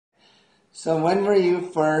So when were you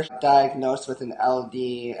first diagnosed with an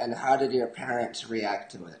LD and how did your parents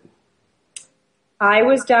react to it? I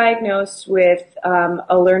was diagnosed with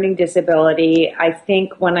a learning disability, I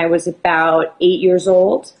think, when I was about 8 years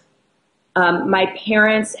old. My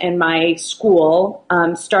parents and my school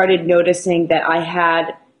started noticing that I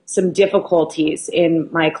had some difficulties in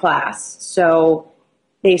my class. So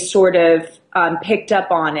they sort of picked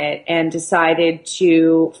up on it and decided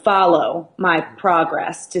to follow my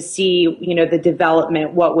progress to see, the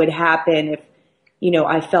development, what would happen if,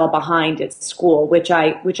 I fell behind at school, which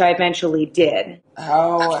I eventually did.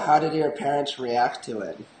 How did your parents react to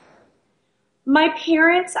it? My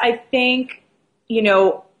parents, I think,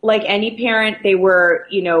 like any parent, they were,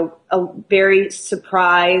 very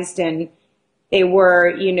surprised and they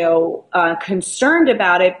were, concerned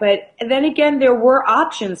about it. But then again, there were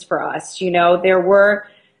options for us. There were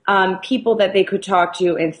people that they could talk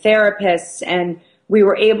to and therapists, and we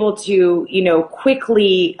were able to,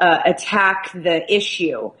 quickly attack the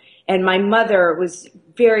issue. And my mother was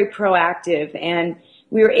very proactive, and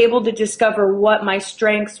we were able to discover what my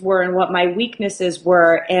strengths were and what my weaknesses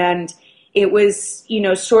were. And it was,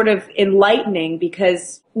 sort of enlightening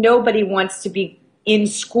because nobody wants to be in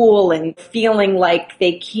school and feeling like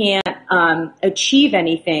they can't achieve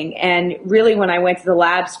anything. And really, when I went to the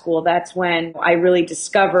lab school, that's when I really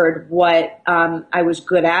discovered what I was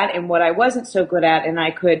good at and what I wasn't so good at, and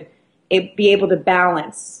I could be able to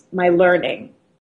balance my learning.